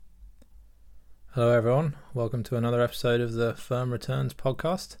Hello everyone, welcome to another episode of the Firm Returns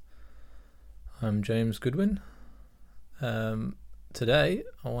podcast. I'm James Goodwin. Today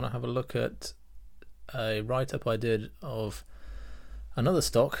I want to have a look at a write-up I did of another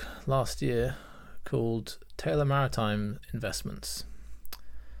stock last year called Taylor Maritime Investments.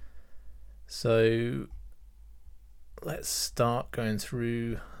 So let's start going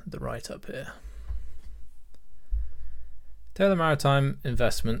through the write-up here. Taylor Maritime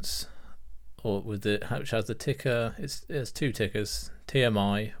Investments, which has the ticker, it has two tickers,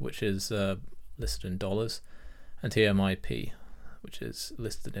 TMI, which is listed in dollars, and TMIP, which is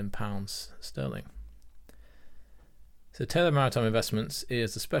listed in pounds sterling. So Taylor Maritime Investments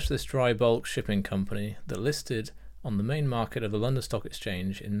is a specialist dry bulk shipping company that listed on the main market of the London Stock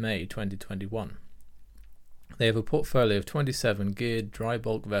Exchange in May 2021. They have a portfolio of 27 geared dry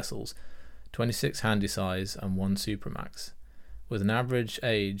bulk vessels, 26 handysize and 1 Supramax, with an average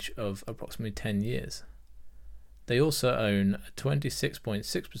age of approximately 10 years. They also own a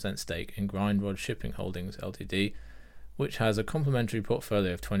 26.6% stake in Grindrod Shipping Holdings Ltd, which has a complementary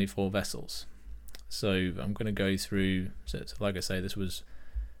portfolio of 24 vessels. So I'm going to go through, so like I say,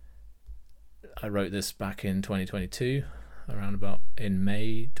 I wrote this back in 2022, around about in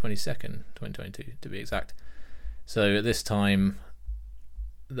May 22nd, 2022 to be exact. So at this time,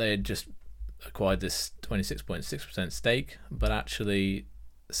 they had just acquired this 26.6% stake, but actually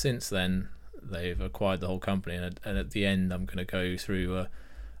since then they've acquired the whole company, and at the end I'm going to go through a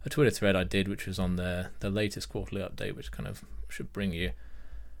Twitter thread I did, which was on the latest quarterly update, which kind of should bring you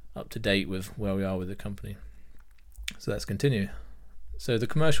up to date with where we are with the company. So let's continue. So the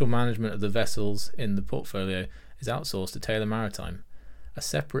commercial management of the vessels in the portfolio is outsourced to Taylor Maritime, a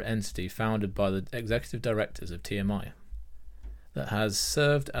separate entity founded by the executive directors of TMI, that has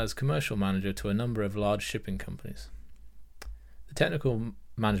served as commercial manager to a number of large shipping companies. The technical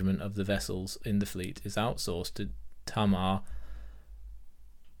management of the vessels in the fleet is outsourced to Tamar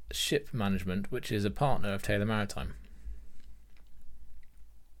Ship Management, which is a partner of Taylor Maritime.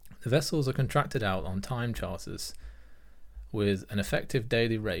 The vessels are contracted out on time charters with an effective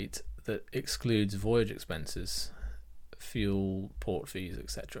daily rate that excludes voyage expenses, fuel, port fees,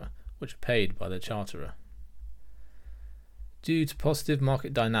 etc., which are paid by the charterer. Due to positive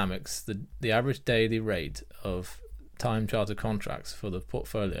market dynamics, the average daily rate of time charter contracts for the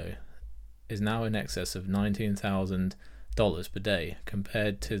portfolio is now in excess of $19,000 per day,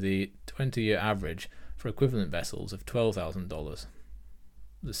 compared to the 20-year average for equivalent vessels of $12,000.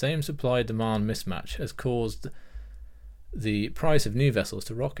 The same supply-demand mismatch has caused the price of new vessels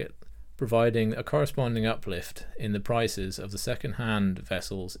to rocket, providing a corresponding uplift in the prices of the second-hand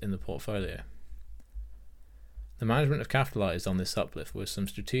vessels in the portfolio. The management have capitalised on this uplift with some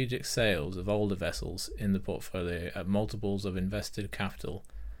strategic sales of older vessels in the portfolio at multiples of invested capital,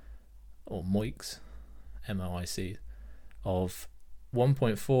 or MOICs, M-O-I-C, of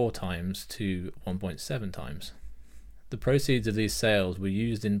 1.4 times to 1.7 times. The proceeds of these sales were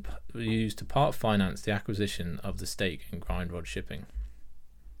used to part finance the acquisition of the stake in Grindrod Shipping.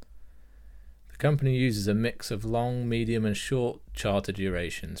 The company uses a mix of long, medium and short charter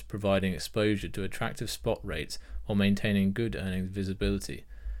durations, providing exposure to attractive spot rates while maintaining good earnings visibility.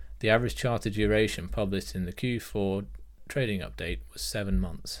 The average charter duration published in the Q4 trading update was 7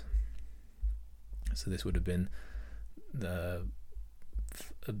 months. So this would have been the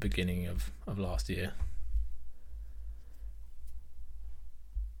beginning of last year.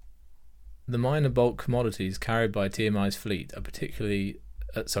 The minor bulk commodities carried by TMI's fleet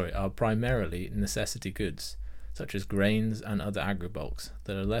are primarily necessity goods, such as grains and other agribulks,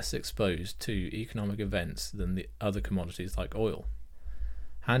 that are less exposed to economic events than the other commodities like oil.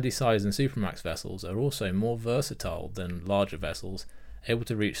 Handysize and Supramax vessels are also more versatile than larger vessels, able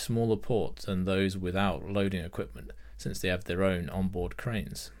to reach smaller ports than those without loading equipment, since they have their own onboard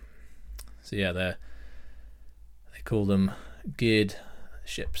cranes. So yeah, they call them geared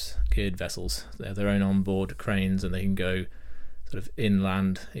ships, geared vessels. They have their own onboard cranes, and they can go sort of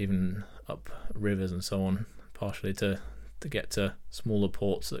inland, even up rivers and so on, partially to get to smaller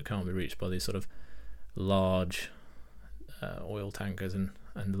ports that can't be reached by these sort of large oil tankers and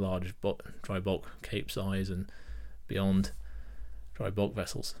large dry bulk Capesize and beyond dry bulk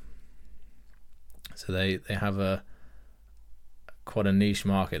vessels. So they have quite a niche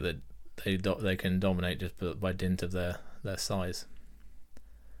market that they can dominate just by dint of their size.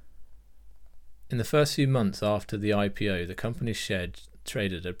 In the first few months after the IPO, the company's share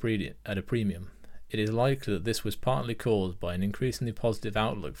traded at a premium. It is likely that this was partly caused by an increasingly positive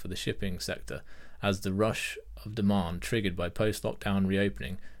outlook for the shipping sector, as the rush of demand triggered by post-lockdown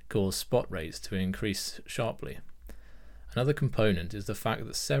reopening caused spot rates to increase sharply. Another component is the fact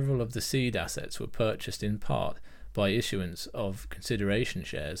that several of the seed assets were purchased in part by issuance of consideration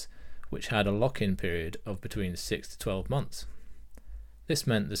shares, which had a lock-in period of between 6 to 12 months. This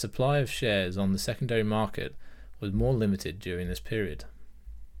meant the supply of shares on the secondary market was more limited during this period.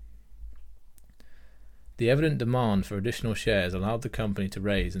 The evident demand for additional shares allowed the company to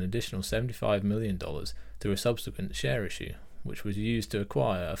raise an additional $75 million through a subsequent share issue, which was used to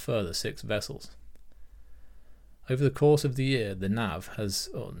acquire a further 6 vessels. Over the course of the year, the NAV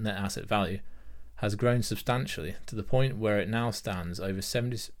or net asset value, has grown substantially to the point where it now stands over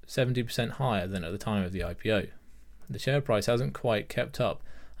 70% higher than at the time of the IPO. The share price hasn't quite kept up,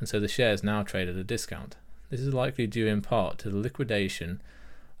 and so the shares now trade at a discount. This is likely due in part to the liquidation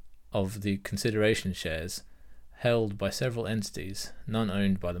of the consideration shares held by several entities, none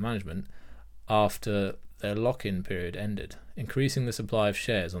owned by the management, after their lock-in period ended, increasing the supply of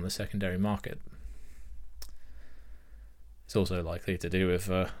shares on the secondary market. It's also likely to do with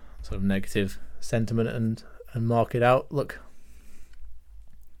sort of negative sentiment and market outlook.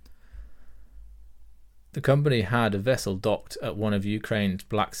 The company had a vessel docked at one of Ukraine's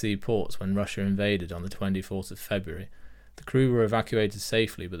Black Sea ports when Russia invaded on the 24th of February. The crew were evacuated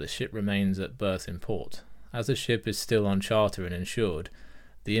safely, but the ship remains at berth in port. As the ship is still on charter and insured,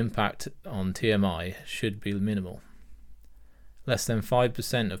 the impact on TMI should be minimal. Less than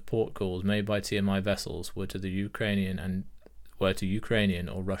 5% of port calls made by TMI vessels were to Ukrainian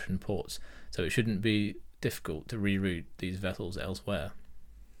or Russian ports, so it shouldn't be difficult to reroute these vessels elsewhere.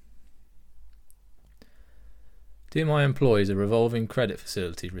 TMI employs a revolving credit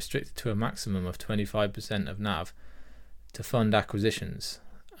facility restricted to a maximum of 25% of NAV to fund acquisitions,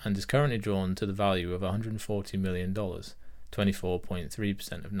 and is currently drawn to the value of $140 million,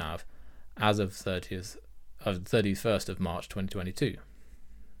 24.3% of NAV, as of 31st of March 2022.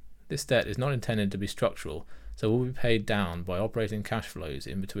 This debt is not intended to be structural, so will be paid down by operating cash flows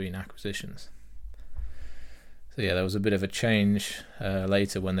in between acquisitions. So yeah, there was a bit of a change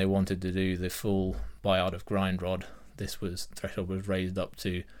later when they wanted to do the full buyout of Grindrod. Threshold was raised up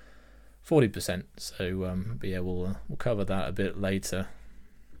to 40%. So but yeah, we'll cover that a bit later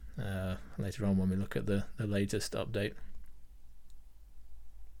on when we look at the latest update.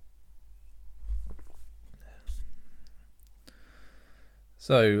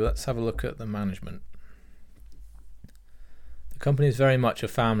 So let's have a look at the management. The company is very much a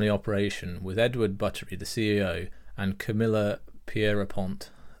family operation, with Edward Buttery, the CEO, and Camilla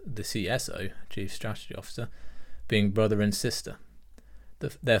Pierrepont, the CSO, Chief Strategy Officer, being brother and sister.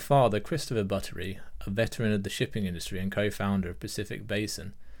 Their father, Christopher Buttery, a veteran of the shipping industry and co-founder of Pacific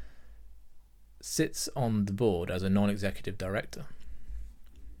Basin, sits on the board as a non-executive director.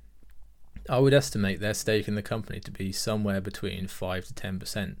 I would estimate their stake in the company to be somewhere between 5 to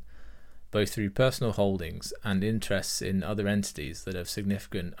 10%, both through personal holdings and interests in other entities that have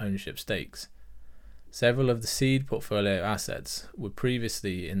significant ownership stakes. Several of the seed portfolio assets were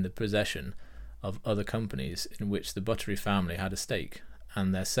previously in the possession of other companies in which the Buttery family had a stake,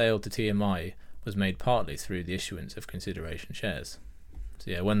 and their sale to TMI was made partly through the issuance of consideration shares.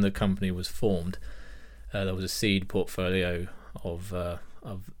 So yeah, when the company was formed, there was a seed portfolio of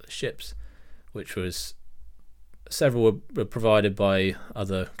ships, which was several were provided by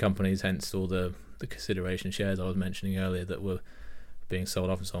other companies, hence all the consideration shares I was mentioning earlier that were being sold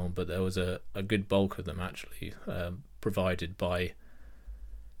off and so on. But there was a good bulk of them actually provided by,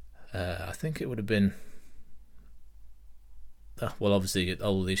 I think it would have been, well, obviously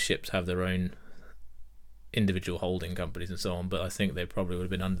all these ships have their own individual holding companies and so on, but I think they probably would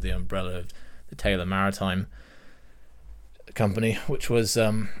have been under the umbrella of the Taylor Maritime company, which was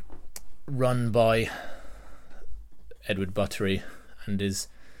run by Edward Buttery and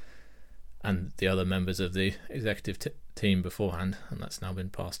the other members of the executive team beforehand, and that's now been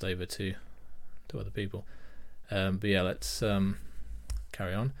passed over to other people. But yeah, let's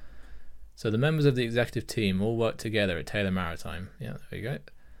carry on. So the members of the executive team all work together at Taylor Maritime. Yeah, there you go.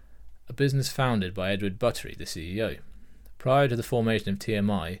 A business founded by Edward Buttery, the CEO. Prior to the formation of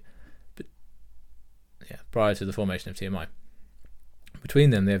TMI.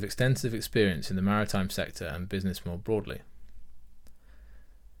 Between them, they have extensive experience in the maritime sector and business more broadly.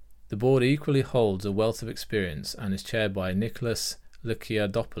 The board equally holds a wealth of experience and is chaired by Nicholas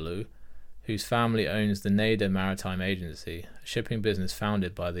Lykiadopoulou, whose family owns the Neda Maritime Agency, a shipping business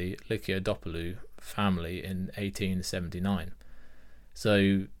founded by the Lykiadopoulou family in 1879.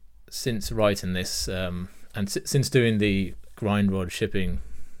 So, since writing this, and since doing the Grindrod shipping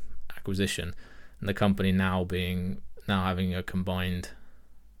acquisition, and the company now having a combined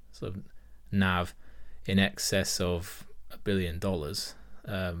sort of NAV in excess of $1 billion,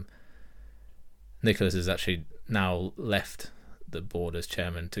 Nicholas has actually now left the board as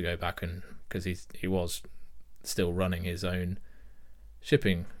chairman to go back, and because he was still running his own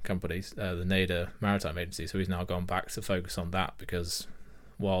shipping companies, the NADA Maritime Agency, so he's now gone back to focus on that, because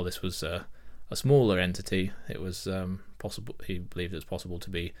while this was a smaller entity, it was possible. He believed it was possible to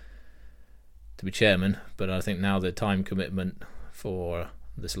be chairman, but I think now the time commitment for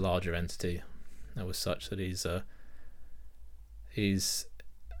this larger entity was such that he's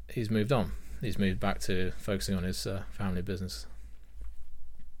moved on. He's moved back to focusing on his family business,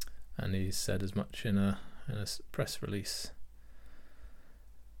 and he said as much in a press release.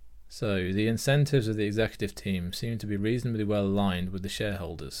 So the incentives of the executive team seem to be reasonably well aligned with the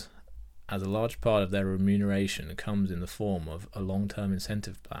shareholders, as a large part of their remuneration comes in the form of a long-term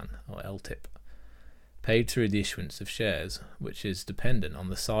incentive plan, or LTIP, paid through the issuance of shares, which is dependent on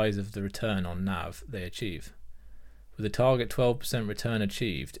the size of the return on NAV they achieve. With a target 12% return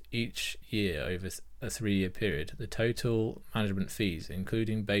achieved each year over a 3-year period, the total management fees,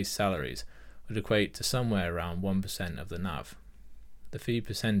 including base salaries, would equate to somewhere around 1% of the NAV. The fee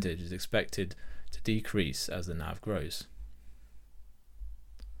percentage is expected to decrease as the NAV grows.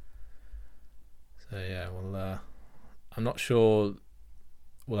 So yeah, well, I'm not sure.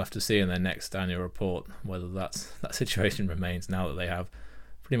 We'll have to see in their next annual report whether that situation remains now that they have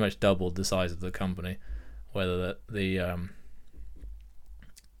pretty much doubled the size of the company, whether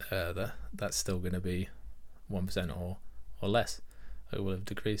that's still going to be 1% or less. It will have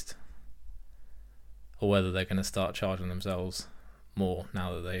decreased, or whether they're going to start charging themselves more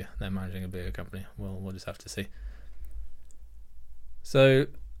now that they're managing a bigger company. We'll just have to see. So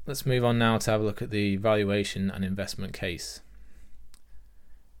let's move on now to have a look at the valuation and investment case.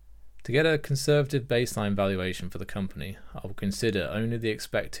 To get a conservative baseline valuation for the company, I will consider only the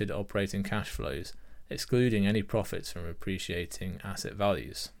expected operating cash flows, excluding any profits from appreciating asset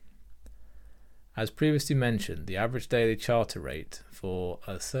values. As previously mentioned, the average daily charter rate for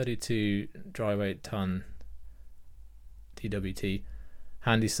a 32 dry weight ton DWT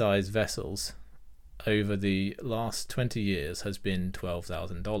handy-size vessels over the last 20 years has been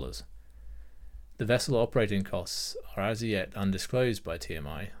 $12,000. The vessel operating costs are as yet undisclosed by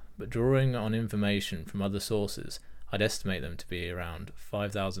TMI, but drawing on information from other sources, I'd estimate them to be around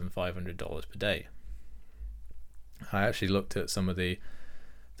 $5,500 per day. I actually looked at some of the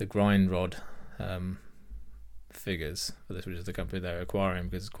grind rod figures for this, which is the company they're acquiring,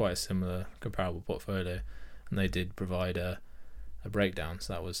 because it's quite a similar comparable portfolio, and they did provide a breakdown.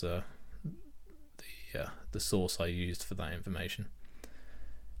 So that was the source I used for that information.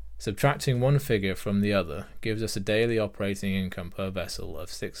 Subtracting one figure from the other gives us a daily operating income per vessel of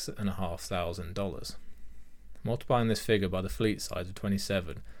 $6,500. Multiplying this figure by the fleet size of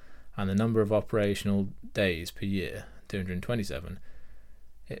 27 and the number of operational days per year, 227.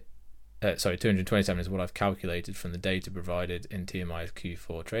 227 is what I've calculated from the data provided in TMI's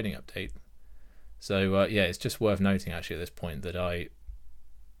Q4 trading update. So it's just worth noting actually at this point that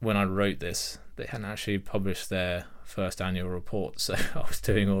when I wrote this, they hadn't actually published their first annual report, so I was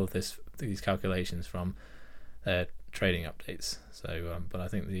doing all of these calculations from their trading updates. So, but I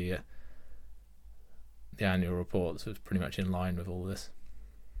think the annual report was pretty much in line with all this.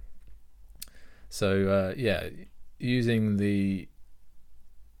 So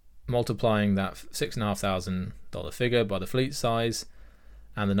multiplying that $6,500 figure by the fleet size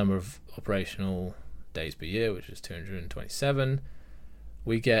and the number of operational days per year, which is 227,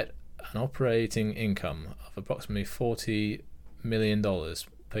 we get an operating income of approximately $40 million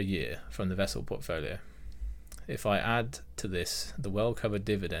per year from the vessel portfolio. If I add to this the well-covered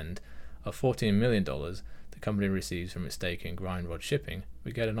dividend of $14 million the company receives from its stake in Grind Rod Shipping,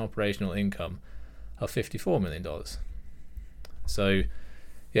 we get an operational income of $54 million. So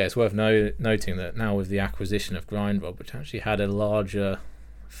it's worth noting that now with the acquisition of Grind Rod, which actually had a larger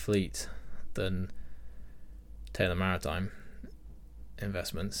fleet than Taylor Maritime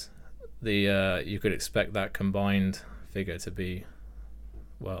investments, you could expect that combined figure to be,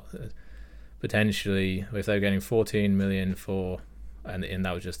 potentially, if they're getting 14 million and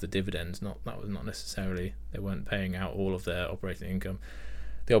that was just the dividends, that was not necessarily, they weren't paying out all of their operating income.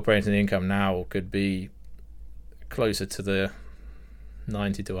 The operating income now could be closer to the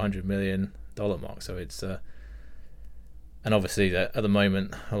 $90 to $100 million mark. So it's and obviously at the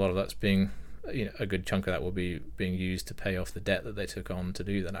moment a lot of that's being, a good chunk of that will be being used to pay off the debt that they took on to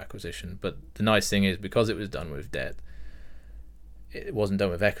do that acquisition. But the nice thing is, because it was done with debt, it wasn't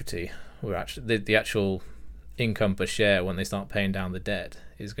done with equity. We're actually the actual income per share when they start paying down the debt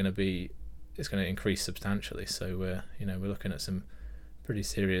is going to increase substantially. So we're looking at some pretty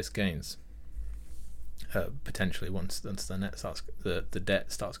serious gains potentially once the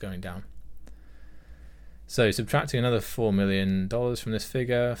debt starts going down. So subtracting another $4 million from this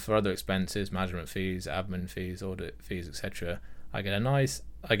figure for other expenses, management fees, admin fees, audit fees, etc., I get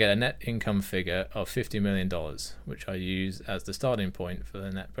a net income figure of $50 million, which I use as the starting point for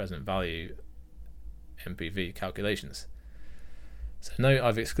the net present value NPV calculations. So note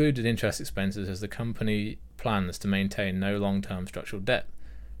I've excluded interest expenses as the company plans to maintain no long-term structural debt.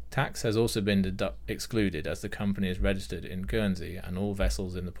 Tax has also been excluded as the company is registered in Guernsey and all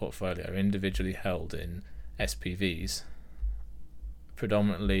vessels in the portfolio are individually held in SPVs,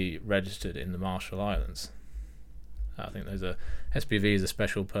 predominantly registered in the Marshall Islands. I think those are SPVs, are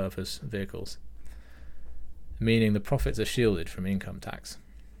special purpose vehicles, meaning the profits are shielded from income tax.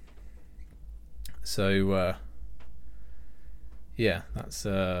 So that's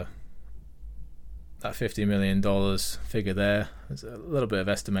that $50 million figure there. There's a little bit of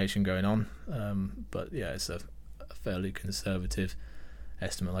estimation going on, but yeah, it's a fairly conservative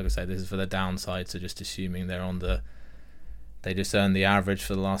estimate. Like I say, this is for the downside, so just assuming they just earn the average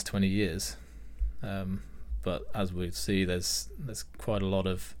for the last 20 years. But as we see, there's quite a lot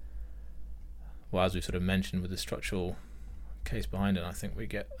of, well, as we sort of mentioned with the structural case behind it, I think we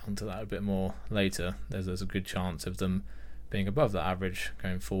get onto that a bit more later. There's a good chance of them being above that average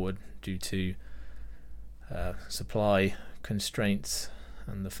going forward due to supply constraints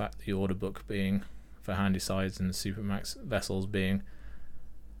and the fact the order book being for Handysize and Supermax vessels being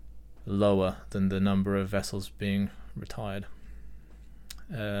lower than the number of vessels being retired.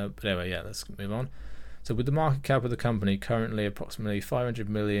 But anyway, yeah, let's move on. So with the market cap of the company currently approximately $500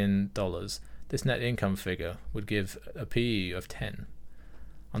 million, this net income figure would give a PE of 10.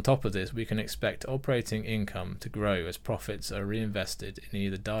 On top of this, we can expect operating income to grow as profits are reinvested in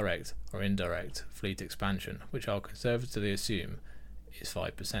either direct or indirect fleet expansion, which I'll conservatively assume is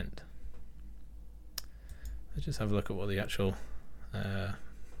 5%. Let's just have a look at what the actual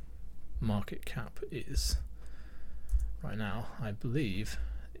market cap is right now. I believe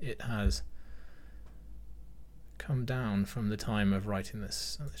it has come down from the time of writing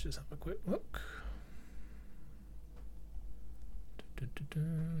this. So let's just have a quick look.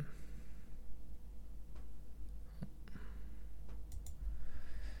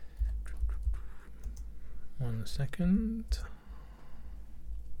 One second.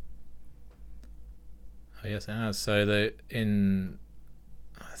 Oh yes, it has. So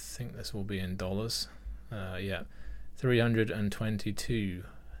I think this will be in dollars. $322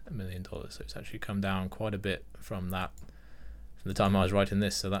 million. So it's actually come down quite a bit from the time I was writing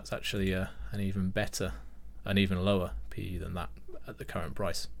this. So that's actually an even lower PE than that at the current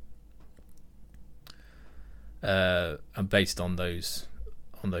price. And based on those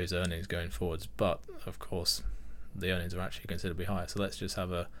earnings going forwards, but of course the earnings are actually considerably higher. So let's just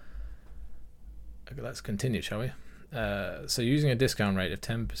let's continue, shall we? So using a discount rate of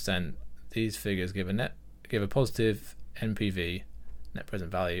 10%, these figures give a positive NPV, net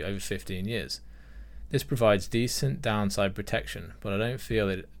present value, over 15 years. This provides decent downside protection, but I don't feel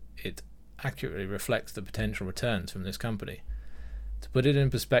that it accurately reflects the potential returns from this company. To put it in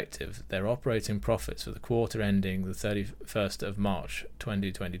perspective, their operating profits for the quarter ending the 31st of March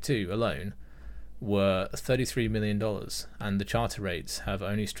 2022 alone were $33 million, and the charter rates have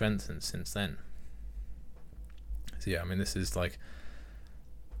only strengthened since then. So yeah, I mean, this is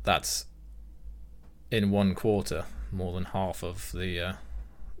that's in one quarter more than half of the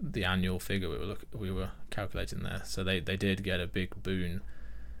annual figure we were calculating there. So they did get a big boon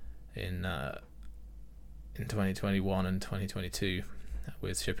in 2021 and 2022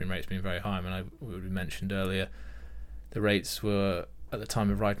 with shipping rates being very high. I mean, we mentioned earlier the rates were at the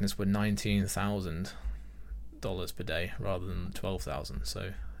time of writing this were $19,000 per day rather than $12,000,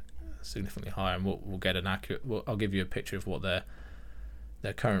 so significantly higher. And we'll get an accurate. I'll give you a picture of what their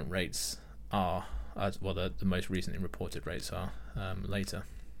current rates are, as well the most recently reported rates are later.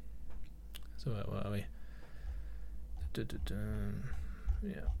 So where are we?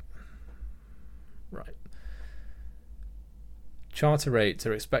 Yeah. Right. Charter rates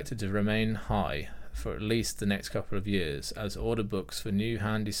are expected to remain high for at least the next couple of years, as order books for new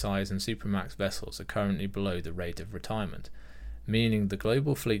Handysize and Supermax vessels are currently below the rate of retirement, meaning the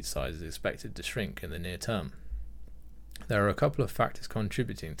global fleet size is expected to shrink in the near term. There are a couple of factors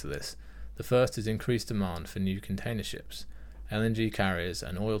contributing to this. The first is increased demand for new container ships, LNG carriers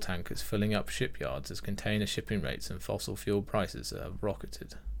and oil tankers filling up shipyards as container shipping rates and fossil fuel prices have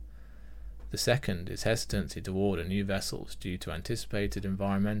rocketed. The second is hesitancy to order new vessels due to anticipated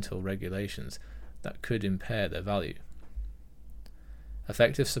environmental regulations that could impair their value.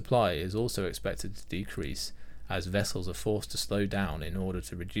 Effective supply is also expected to decrease as vessels are forced to slow down in order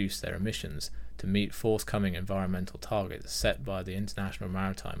to reduce their emissions to meet forthcoming environmental targets set by the International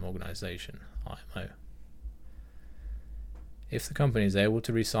Maritime Organization, IMO. If the company is able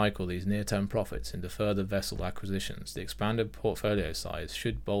to recycle these near-term profits into further vessel acquisitions, the expanded portfolio size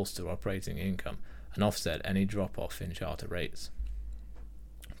should bolster operating income and offset any drop-off in charter rates.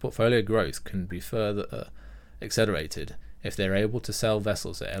 Portfolio growth can be further accelerated if they are able to sell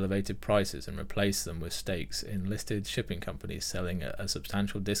vessels at elevated prices and replace them with stakes in listed shipping companies selling at a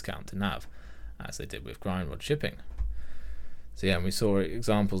substantial discount to NAV, as they did with Grindrod Shipping. So yeah, we saw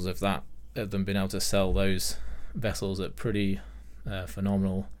examples of that, of them being able to sell those vessels at pretty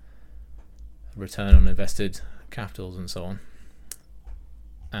phenomenal return on invested capitals and so on,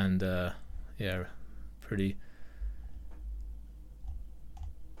 and pretty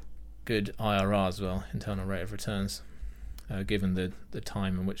good IRR as well, internal rate of returns, given the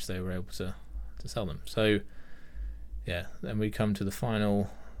time in which they were able to sell them. So yeah, then we come to the final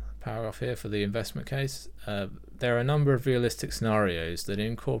paragraph here for the investment case. There are a number of realistic scenarios that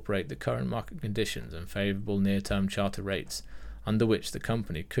incorporate the current market conditions and favourable near-term charter rates under which the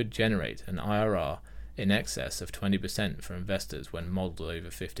company could generate an IRR in excess of 20% for investors when modelled over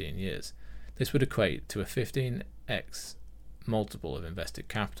 15 years. This would equate to a 15x multiple of invested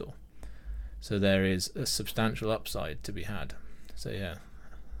capital. So there is a substantial upside to be had. So yeah,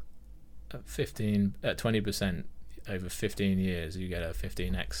 at 20% over 15 years, you get a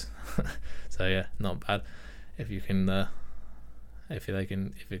 15x. So yeah, not bad if you can, if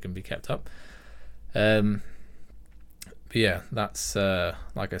it can be kept up. But yeah, that's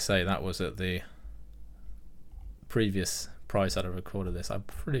like I say, that was at the previous price that I recorded this. I'm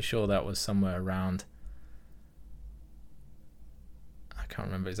pretty sure that was somewhere around, I can't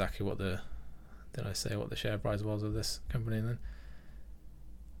remember exactly what the share price was of this company then.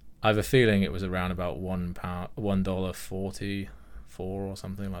 I have a feeling it was around about $1.44 or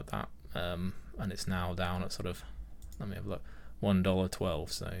something like that, and it's now down at sort of, let me have a look,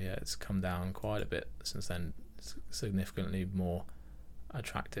 $1.12. So yeah, it's come down quite a bit since then. It's significantly more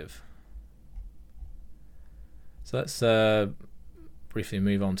attractive. So let's briefly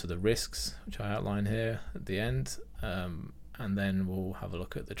move on to the risks, which I outline here at the end, and then we'll have a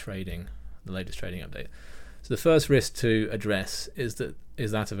look at the latest trading update. So the first risk to address is that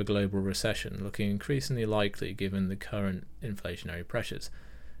of a global recession, looking increasingly likely given the current inflationary pressures,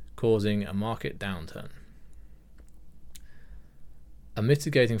 causing a market downturn. A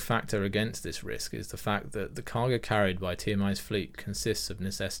mitigating factor against this risk is the fact that the cargo carried by TMI's fleet consists of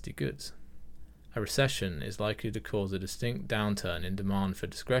necessity goods. A recession is likely to cause a distinct downturn in demand for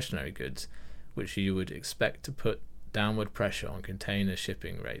discretionary goods, which you would expect to put downward pressure on container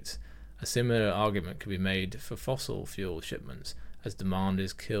shipping rates. A similar argument could be made for fossil fuel shipments, as demand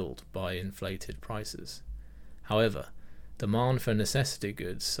is killed by inflated prices. However, demand for necessity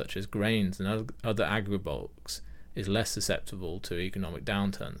goods such as grains and other agribulks is less susceptible to economic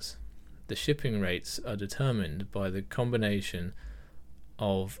downturns. The shipping rates are determined by the combination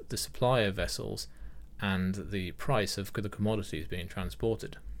of the supply of vessels and the price of the commodities being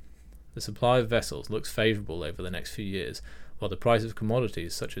transported. The supply of vessels looks favourable over the next few years, while the price of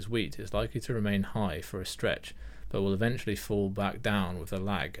commodities such as wheat is likely to remain high for a stretch, but will eventually fall back down with a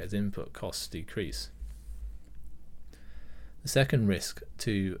lag as input costs decrease. The second risk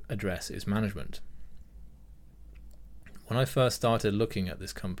to address is management. When I first started looking at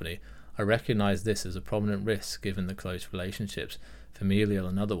this company, I recognised this as a prominent risk given the close relationships, familial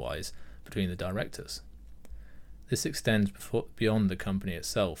and otherwise, between the directors. This extends beyond the company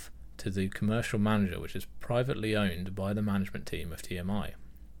itself to the commercial manager, which is privately owned by the management team of TMI.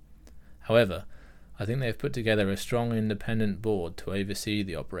 However, I think they have put together a strong independent board to oversee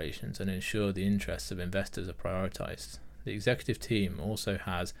the operations and ensure the interests of investors are prioritised. The executive team also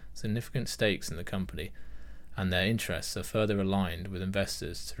has significant stakes in the company, and their interests are further aligned with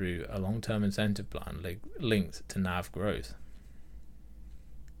investors through a long-term incentive plan linked to NAV growth.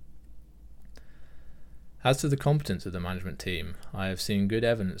 As to the competence of the management team, I have seen good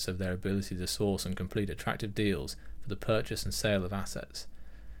evidence of their ability to source and complete attractive deals for the purchase and sale of assets.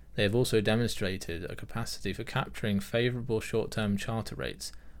 They have also demonstrated a capacity for capturing favourable short-term charter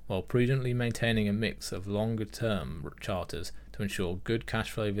rates, while prudently maintaining a mix of longer-term charters to ensure good cash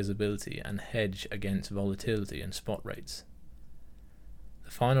flow visibility and hedge against volatility in spot rates.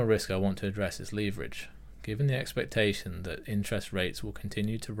 The final risk I want to address is leverage. Given the expectation that interest rates will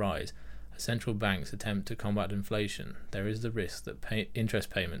continue to rise as central banks attempt to combat inflation, there is the risk that interest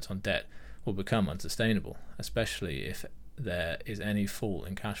payments on debt will become unsustainable, especially if there is any fall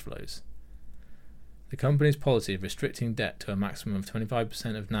in cash flows. The company's policy of restricting debt to a maximum of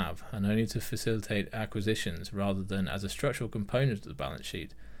 25% of NAV and only to facilitate acquisitions rather than as a structural component of the balance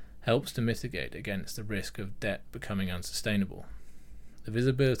sheet helps to mitigate against the risk of debt becoming unsustainable. The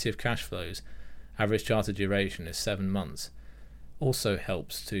visibility of cash flows, average charter duration is 7 months, also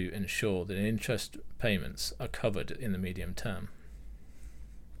helps to ensure that interest payments are covered in the medium term.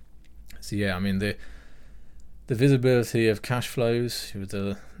 So yeah, I mean the visibility of cash flows with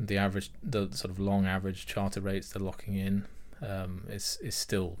the average, the sort of long average charter rates they're locking in is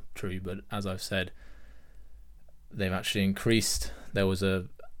still true, but as I've said, they've actually increased. There was a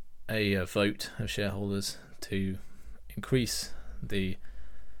vote of shareholders to increase the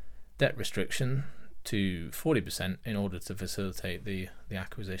debt restriction to 40% in order to facilitate the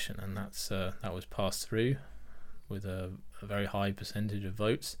acquisition, and that was passed through with a very high percentage of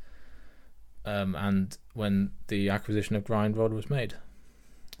votes, and when the acquisition of Grindrod was made.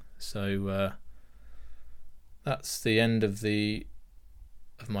 So that's the end of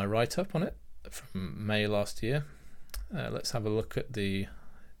my write-up on it from May last year. Let's have a look at the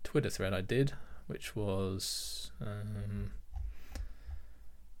Twitter thread I did, which was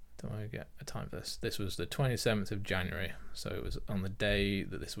do I get a time for this? This was the 27th of January, so it was on the day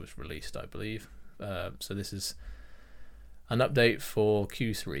that this was released, I believe. So this is an update for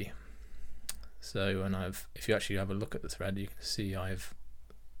Q3. So, and if you actually have a look at the thread, you can see I've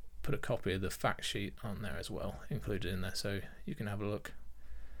put a copy of the fact sheet on there as well, included in there, so you can have a look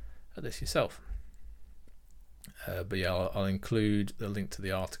at this yourself. But yeah, I'll include the link to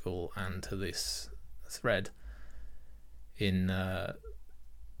the article and to this thread in the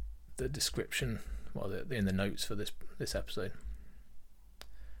description, in the notes for this episode.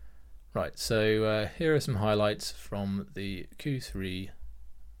 Right, so here are some highlights from the Q3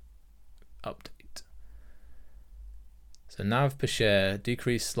 update. So NAV per share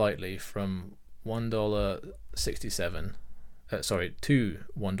decreased slightly from $1.67 to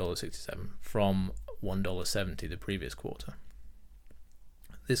 $1.67 from $1.70 the previous quarter.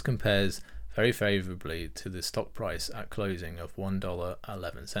 This compares very favorably to the stock price at closing of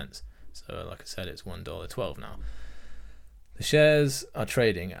 $1.11. So like I said, it's $1.12 now. The shares are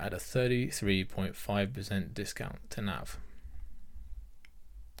trading at a 33.5% discount to NAV.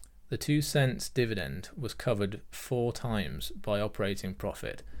 The 2 cents dividend was covered 4 times by operating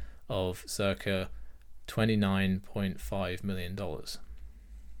profit of circa $29.5 million.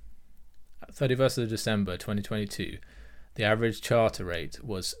 At 31st of December 2022, the average charter rate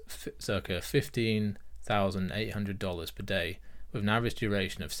was circa $15,800 per day, with an average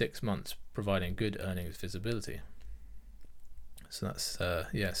duration of 6 months, providing good earnings visibility. So that's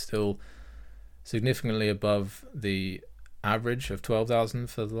still significantly above the average of 12,000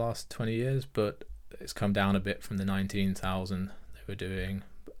 for the last 20 years, but it's come down a bit from the 19,000 they were doing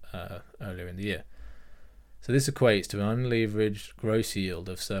earlier in the year. So this equates to an unleveraged gross yield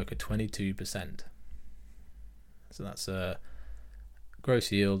of circa 22%. So that's a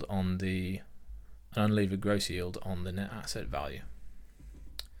gross yield on an unlevered gross yield on the net asset value.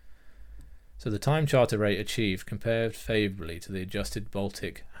 So the time charter rate achieved compared favourably to the adjusted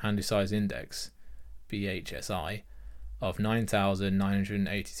Baltic Handysize Index, BHSI, of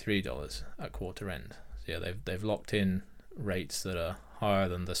 $9,983 at quarter end. So yeah, they've locked in rates that are higher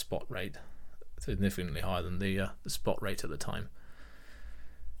than the spot rate, significantly higher than the spot rate at the time,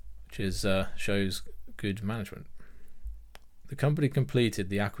 which shows good management. The company completed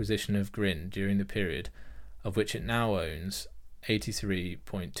the acquisition of Grin during the period, of which it now owns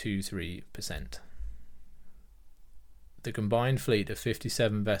 83.23%. The combined fleet of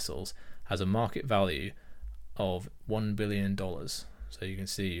 57 vessels has a market value of $1 billion. So you can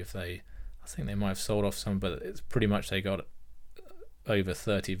see I think they might have sold off some, but it's pretty much they got over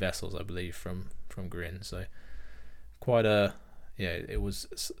 30 vessels, I believe, from Grin. So quite it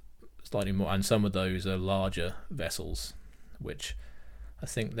was slightly more, and some of those are larger vessels, which I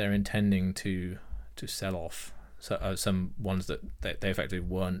think they're intending to sell off. So some ones that they effectively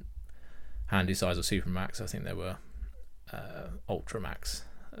weren't Handysize or Supramax. I think they were Ultramax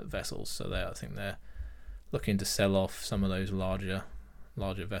vessels. So I think they're looking to sell off some of those larger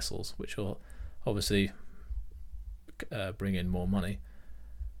vessels, which will obviously bring in more money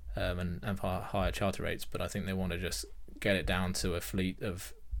and have higher charter rates. But I think they want to just get it down to a fleet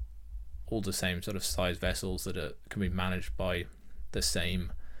of all the same sort of size vessels that can be managed by the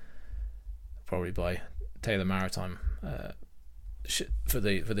same, probably by Taylor Maritime for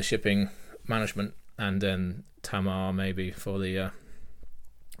the shipping management, and then Tamar maybe for the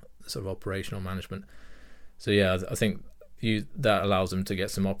sort of operational management. So yeah, I think that allows them to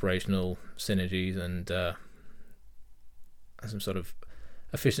get some operational synergies and some sort of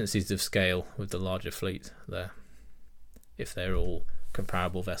efficiencies of scale with the larger fleet there, if they're all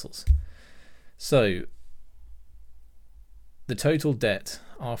comparable vessels. So the total debt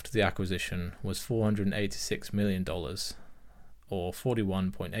after the acquisition was $486 million, or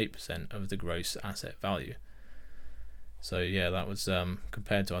 41.8% of the gross asset value. So yeah, that was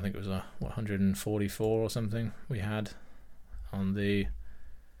compared to, I think it was 144 or something we had on the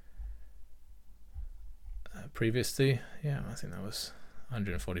previously. Yeah, I think that was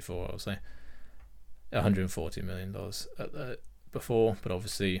 144. I would say $140 million before, but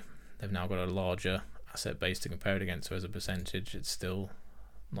obviously they've now got a larger asset base to compare it against. So as a percentage, it's still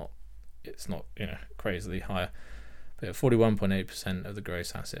not crazily higher, but 41.8% of the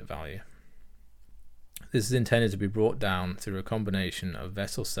gross asset value. This is intended to be brought down through a combination of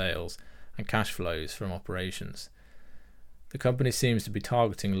vessel sales and cash flows from operations. The company seems to be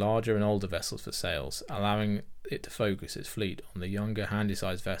targeting larger and older vessels for sales, allowing it to focus its fleet on the younger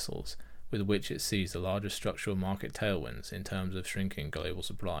handy-sized vessels with which it sees the largest structural market tailwinds in terms of shrinking global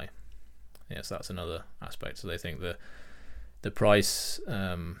supply. Yes, that's another aspect. So they think the price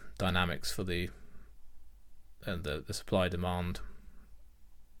dynamics for the supply-demand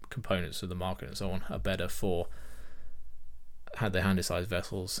components of the market and so on are better for the handy-sized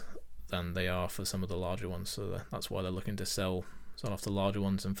vessels than they are for some of the larger ones. So that's why they're looking to sell off the larger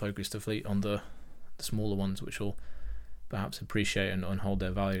ones and focus the fleet on the smaller ones, which will perhaps appreciate and hold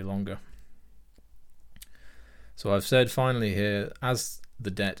their value longer. So I've said finally here, as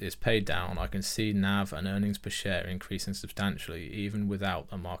the debt is paid down, I can see NAV and earnings per share increasing substantially, even without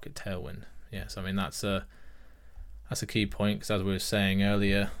a market tailwind. Yes, I mean that's a key point, because as we were saying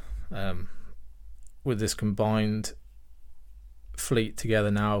earlier, with this combined fleet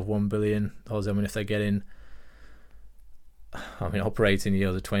together now of $1 billion, I mean, if they're getting, operating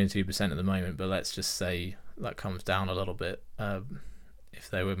yield of 22% at the moment, but let's just say that comes down a little bit. If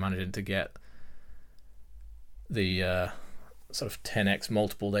they were managing to get the sort of 10x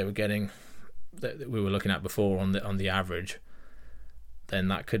multiple they were getting, that we were looking at before on the average, then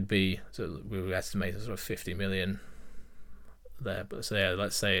that could be, so we would estimate sort of 50 million there. But so yeah,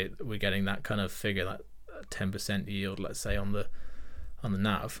 let's say we're getting that kind of figure, that 10% yield, let's say on the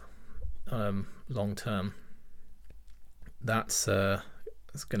NAV long term. That's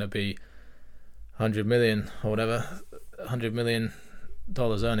it's going to be 100 million or whatever, $100 million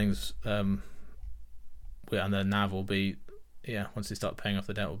earnings, and the NAV will be, once they start paying off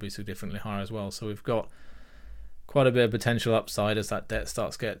the debt, will be significantly higher as well. So we've got quite a bit of potential upside as that debt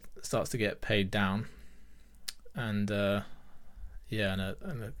starts to get paid down, and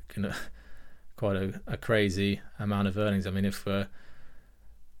quite a crazy amount of earnings. I mean, if we're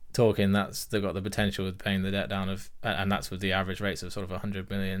talking, they've got the potential of paying the debt down and that's with the average rates of sort of $100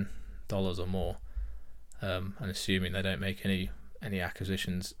 million or more, and assuming they don't make any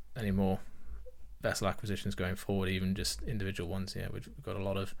acquisitions anymore, vessel acquisitions going forward, even just individual ones. Yeah, we've got a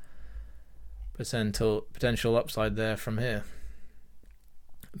lot of potential upside there from here.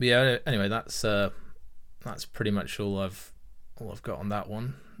 But yeah, anyway, that's pretty much all I've got on that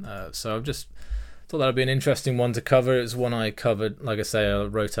one. So I've just thought that would be an interesting one to cover. It's one I covered, like I say, I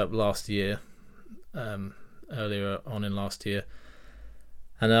wrote up last year, earlier on in last year,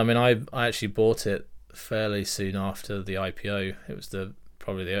 and I mean I actually bought it fairly soon after the IPO. It was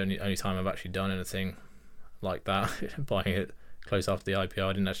probably the only time I've actually done anything like that, buying it close after the IPO.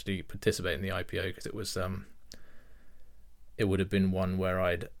 I didn't actually participate in the IPO because it was it would have been one where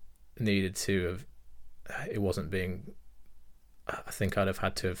I'd needed to have, it wasn't being, I think I'd have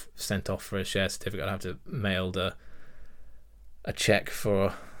had to have sent off for a share certificate. I'd have to mailed a check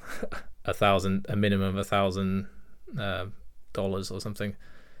for a minimum of $1,000 or something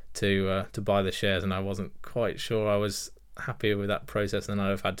to buy the shares, and I wasn't quite sure I was happy with that process. And I'd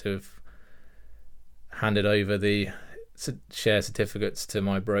have had to have handed over the share certificates to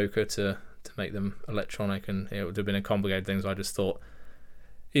my broker to make them electronic, and it would have been a complicated thing. So I just thought,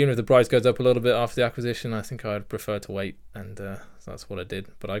 even if the price goes up a little bit after the acquisition, I think I'd prefer to wait, and so that's what I did.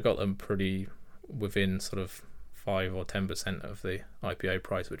 But I got them pretty within sort of 5 or 10% of the IPO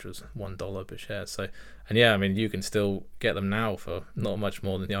price, which was $1 per share. So, and yeah, I mean, you can still get them now for not much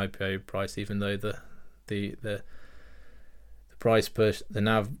more than the IPO price, even though the price the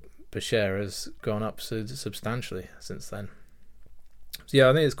NAV per share has gone up so substantially since then. So yeah,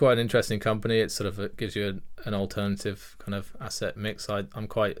 I think it's quite an interesting company. It sort of gives you an alternative kind of asset mix.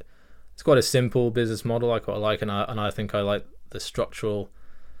 It's quite a simple business model. I quite like, and I think I like the structural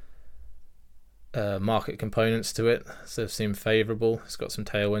market components to it. So it seem favourable. It's got some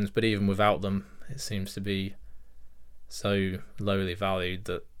tailwinds, but even without them, it seems to be so lowly valued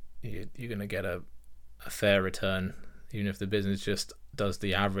that you're going to get a fair return, even if the business just does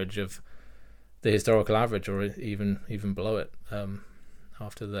the average of the historical average, or even below it,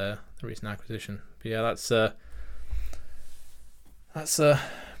 after the recent acquisition. But yeah, that's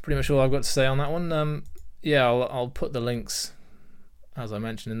pretty much all I've got to say on that one. I'll put the links, as I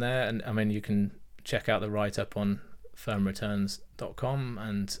mentioned, in there, and I mean, you can check out the write-up on firmreturns.com,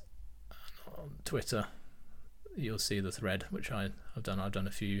 and on Twitter you'll see the thread which I've done. I've done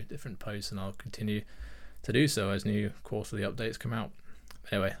a few different posts, and I'll continue to do so as new quarterly updates come out.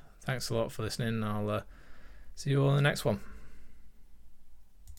 Anyway, thanks a lot for listening. I'll see you all in the next one.